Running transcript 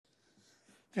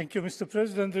Thank you, Mr.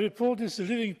 President. The report is a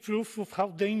living proof of how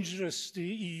dangerous the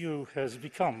EU has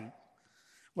become.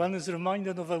 One is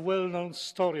reminded of a well-known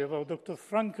story about Dr.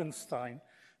 Frankenstein,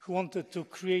 who wanted to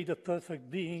create a perfect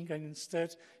being, and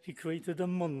instead he created a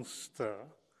monster.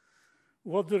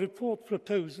 What the report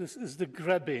proposes is the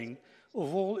grabbing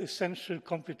of all essential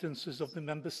competences of the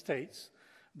member states,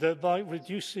 thereby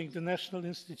reducing the national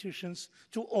institutions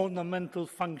to ornamental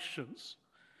functions.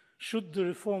 Should the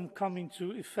reform come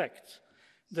into effect,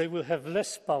 they will have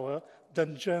less power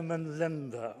than German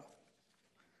Länder.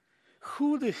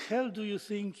 Who the hell do you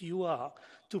think you are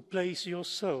to place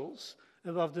yourselves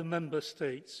above the member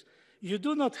states? You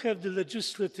do not have the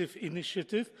legislative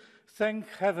initiative, thank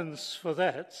heavens for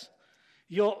that.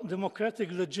 Your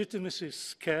democratic legitimacy is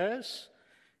scarce,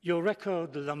 your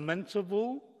record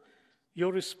lamentable,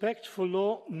 your respect for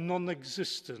law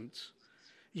non-existent.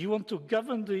 You want to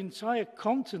govern the entire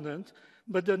continent,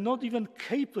 but they're not even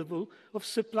capable of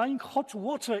supplying hot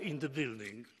water in the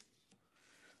building.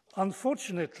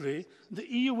 Unfortunately, the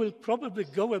EU will probably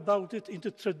go about it in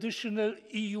the traditional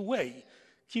EU way,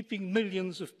 keeping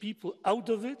millions of people out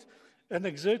of it and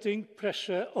exerting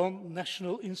pressure on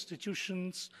national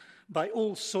institutions by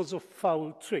all sorts of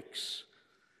foul tricks.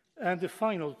 And the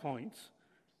final point,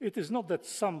 it is not that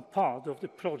some part of the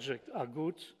project are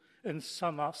good and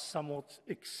some are somewhat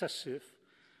excessive.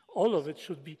 All of it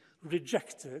should be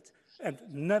rejected and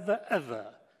never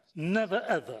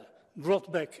ever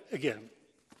brought back again.